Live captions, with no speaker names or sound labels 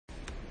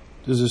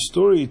There's a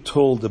story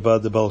told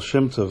about the Baal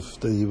Shem Tov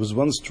that he was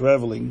once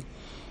traveling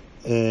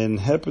and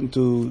happened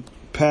to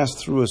pass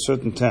through a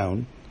certain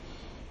town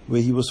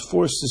where he was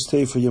forced to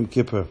stay for Yom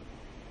Kippur.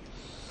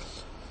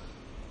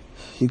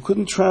 He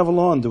couldn't travel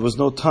on. There was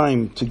no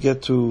time to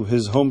get to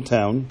his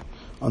hometown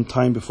on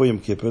time before Yom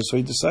Kippur, so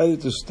he decided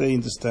to stay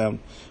in this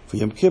town for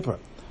Yom Kippur.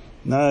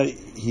 Now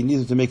he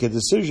needed to make a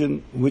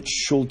decision which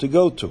shul to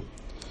go to.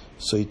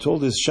 So he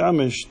told his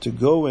shamish to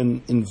go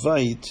and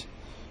invite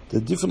the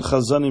different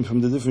chazanim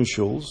from the different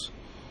shuls,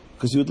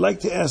 because he would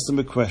like to ask them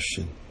a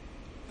question.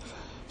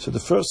 So the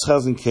first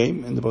chazan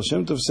came, and the Baal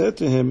Shem Tov said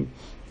to him,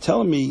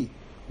 "Tell me,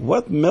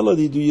 what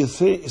melody do you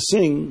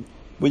sing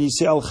when you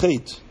say Al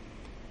Chet?"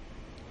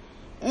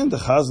 And the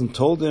chazan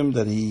told him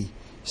that he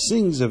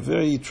sings a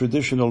very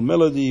traditional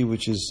melody,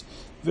 which is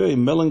very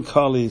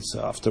melancholy.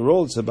 After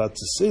all, it's about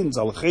the sins,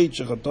 Al Chet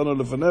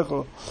shechatanu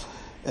lefanecha,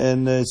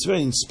 and it's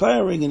very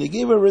inspiring. And he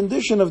gave a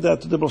rendition of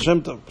that to the Baal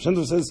Shem Tov. Baal Shem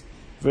Tov says,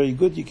 "Very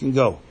good, you can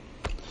go."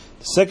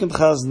 The second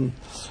chazan,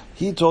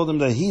 he told him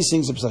that he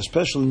sings a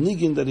special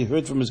niggin that he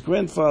heard from his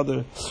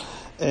grandfather,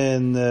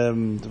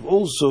 and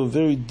also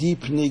very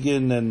deep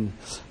niggin and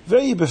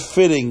very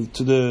befitting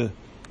to the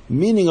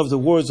meaning of the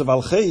words of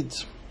Al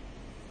Chet.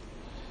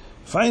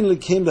 Finally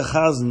came the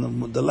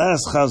chazan. The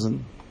last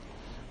chazan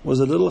was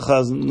a little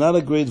chazan, not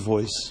a great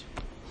voice.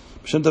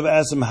 Shem Tov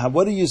asked him,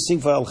 "What do you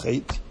sing for Al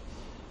Chet?"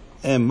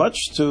 And much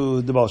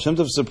to the Baal Shem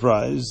Tov's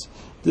surprise,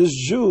 this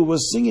Jew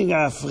was singing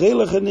a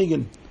freiliche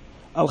niggin,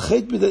 Al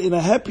Chet in a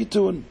happy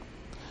tune.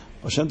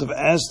 Baal Shem Tov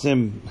asked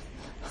him,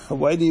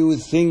 "Why do you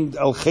think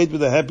Al Chet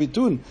with a happy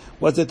tune?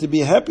 What's there to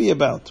be happy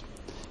about?"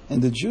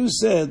 And the Jew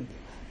said,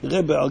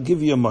 "Rebbe, I'll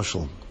give you a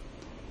mashal.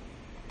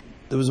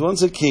 There was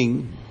once a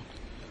king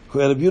who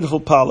had a beautiful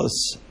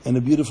palace and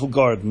a beautiful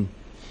garden,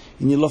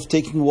 and he loved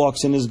taking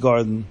walks in his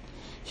garden.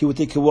 He would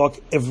take a walk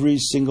every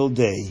single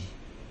day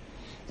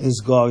in his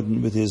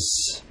garden with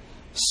his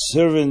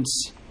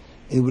servants.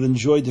 He would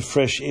enjoy the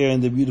fresh air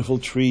and the beautiful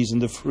trees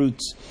and the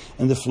fruits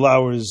and the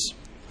flowers.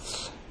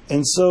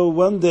 And so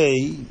one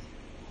day,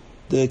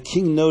 the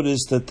king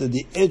noticed that at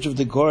the edge of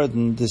the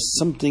garden, there's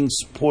something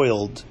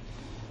spoiled,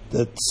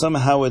 that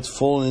somehow had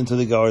fallen into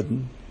the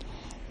garden,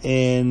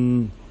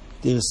 and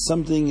there's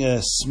something, a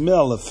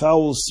smell, a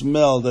foul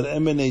smell that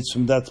emanates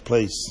from that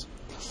place.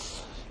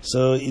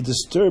 So it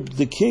disturbed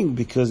the king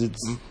because it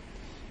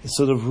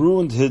sort of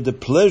ruined the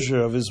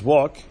pleasure of his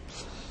walk.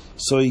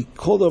 So he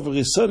called over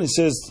his son. He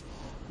says,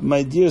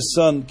 "My dear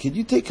son, can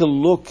you take a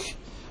look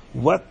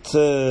what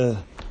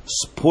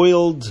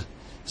spoiled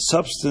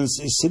substance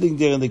is sitting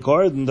there in the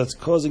garden that's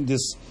causing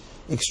this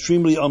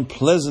extremely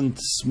unpleasant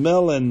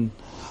smell and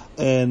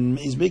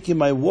is making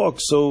my walk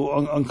so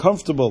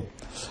uncomfortable?"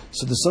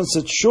 So the son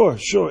said, sure.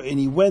 And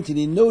he went and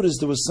he noticed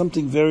there was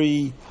something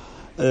very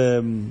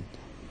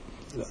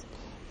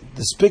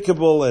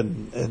despicable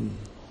and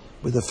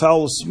with a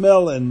foul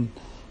smell, and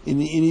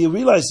he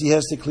realized he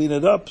has to clean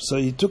it up. So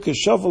he took a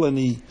shovel and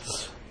he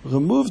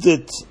removed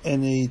it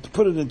and he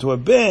put it into a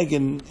bag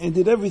and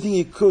did everything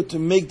he could to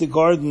make the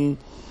garden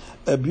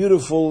a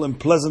beautiful and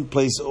pleasant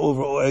place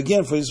over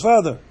again for his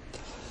father.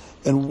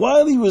 And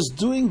while he was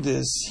doing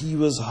this, he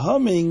was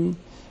humming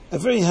a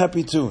very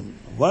happy tune.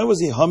 Why was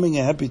he humming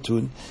a happy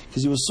tune?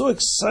 Because he was so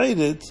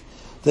excited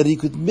that he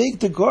could make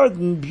the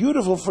garden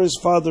beautiful for his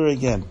father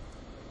again.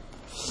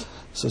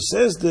 So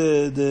says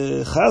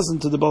the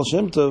chazan to the Baal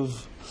Shem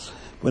Tov,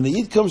 when the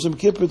Yid comes from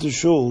Kippur to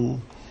Shul,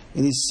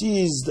 and he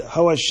sees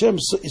how Hashem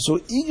so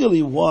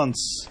eagerly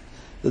wants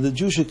that the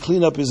Jew should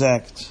clean up his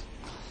act,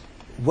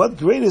 what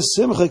greater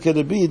simcha can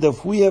it be that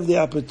if we have the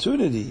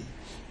opportunity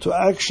to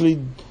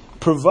actually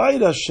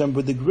provide Hashem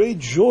with the great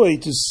joy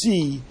to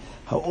see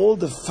how all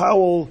the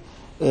foul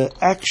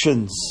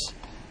actions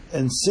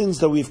and sins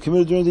that we've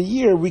committed during the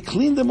year, we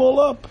clean them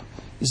all up.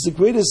 It's the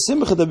greatest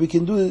simcha that we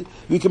can do.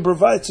 We can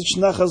provide such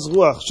nachas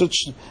ruach, such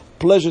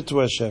pleasure to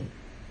Hashem.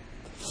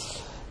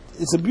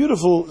 It's a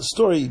beautiful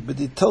story, but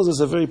it tells us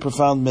a very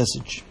profound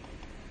message.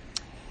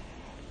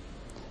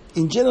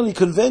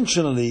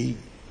 Conventionally,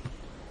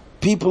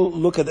 people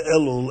look at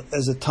Elul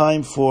as a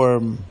time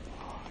for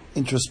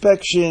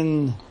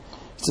introspection.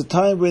 It's a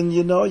time when,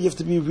 you have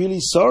to be really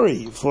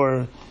sorry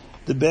for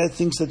the bad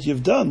things that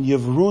you've done.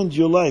 You've ruined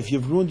your life.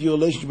 You've ruined your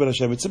relationship with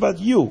Hashem. It's about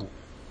you.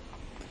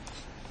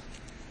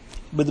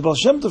 But the Baal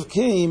Shem Tov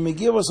came and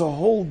gave us a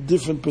whole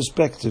different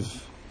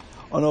perspective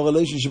on our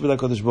relationship with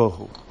HaKadosh Baruch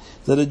Hu.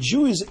 That a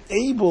Jew is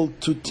able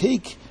to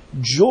take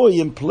joy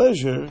and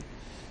pleasure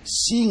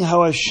seeing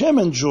how Hashem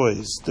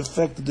enjoys the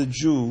fact that the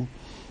Jew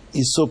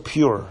is so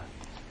pure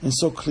and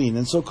so clean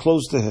and so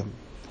close to Him.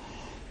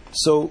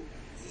 So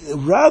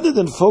rather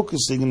than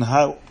focusing on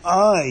how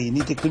I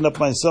need to clean up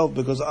myself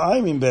because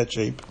I'm in bad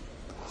shape,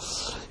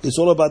 it's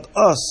all about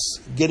us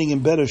getting in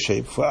better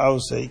shape for our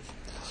sake.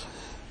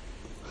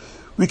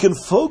 We can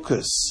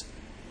focus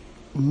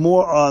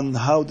more on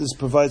how this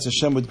provides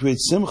Hashem with great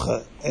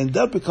simcha, and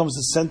that becomes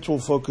the central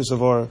focus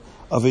of our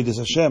Avodas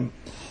Hashem.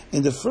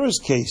 In the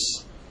first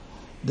case,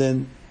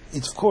 then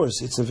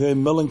it's a very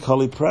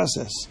melancholy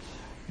process.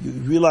 You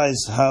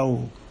realize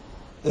how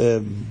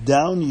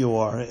down you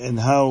are and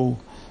how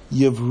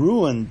you've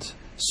ruined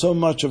so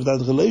much of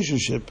that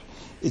relationship,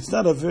 it's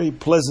not a very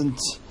pleasant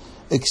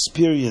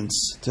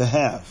experience to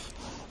have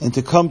and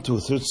to come to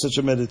through such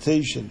a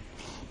meditation.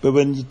 But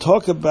when you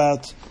talk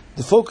about,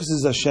 the focus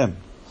is Hashem.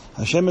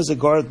 Hashem is a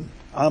garden.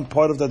 I'm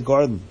part of that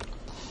garden.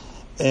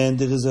 And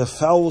there is a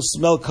foul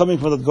smell coming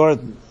from that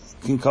garden.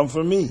 It can come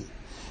from me.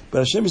 But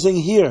Hashem is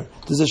saying, here,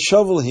 there's a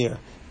shovel here.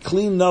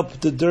 Clean up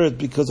the dirt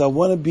because I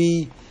want to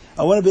be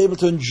able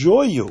to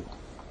enjoy you.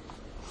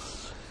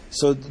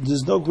 So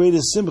there's no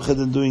greater simcha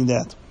than doing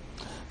that.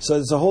 So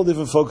it's a whole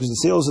different focus. You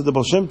see also the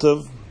Baal Shem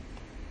Tov,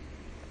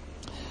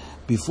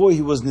 before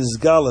he was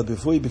Nizgala,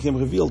 before he became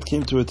revealed,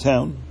 came to a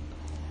town,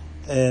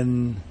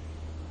 and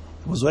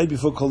it was right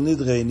before Kol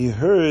Nidre, and he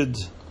heard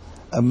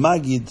a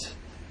Magid,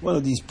 one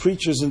of these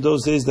preachers in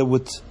those days that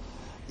would,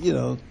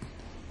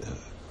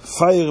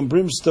 fire and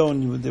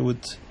brimstone, they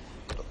would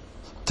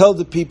tell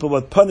the people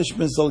what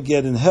punishments they'll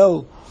get in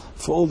hell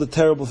for all the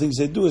terrible things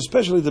they do,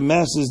 especially the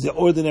masses, the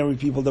ordinary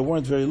people that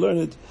weren't very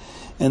learned,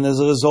 and as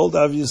a result,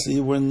 obviously,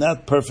 were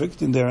not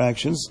perfect in their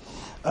actions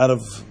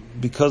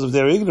because of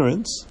their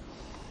ignorance.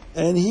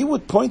 And he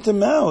would point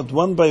them out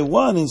one by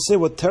one and say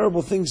what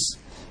terrible things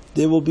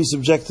they will be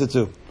subjected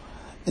to.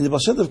 And the Baal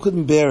Shem Tov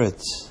couldn't bear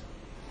it.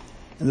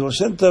 And the Baal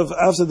Shem Tov,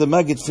 after the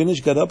Maggid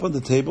finished, got up on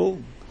the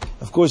table.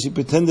 Of course, he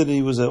pretended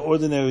he was an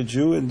ordinary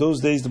Jew. In those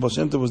days, the Baal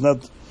Shem Tov was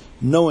not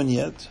known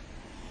yet.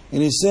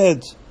 And he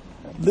said,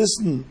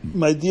 listen,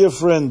 my dear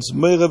friends,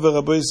 Meirav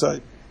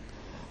Rabbeisai,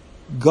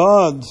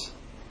 God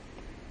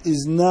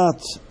is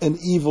not an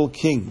evil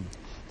king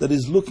that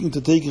is looking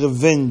to take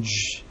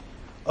revenge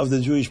of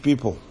the Jewish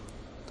people.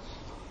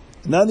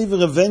 Not even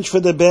revenge for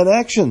their bad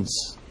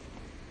actions.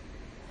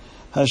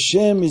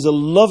 Hashem is a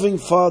loving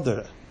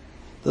Father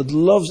that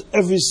loves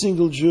every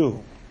single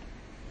Jew.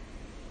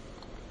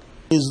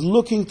 He's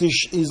looking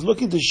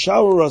to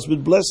shower us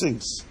with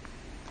blessings.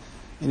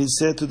 And he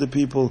said to the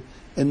people,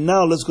 and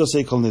now let's go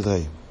say Kol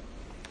Nidrei.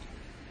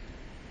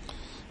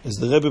 As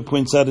the Rebbe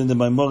points out in the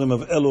Maimorim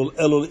of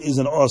Elul is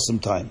an awesome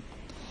time.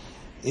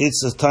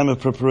 It's a time of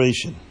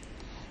preparation.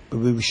 But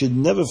we should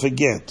never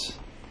forget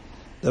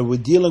that we're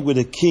dealing with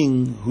a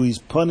king who is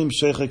Panim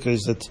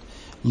Sheichakais, that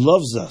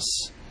loves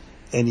us,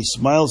 and he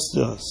smiles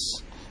to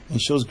us,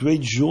 and shows great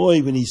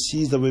joy when he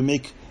sees that we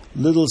make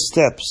little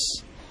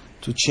steps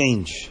to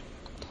change.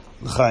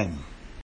 L'chaim.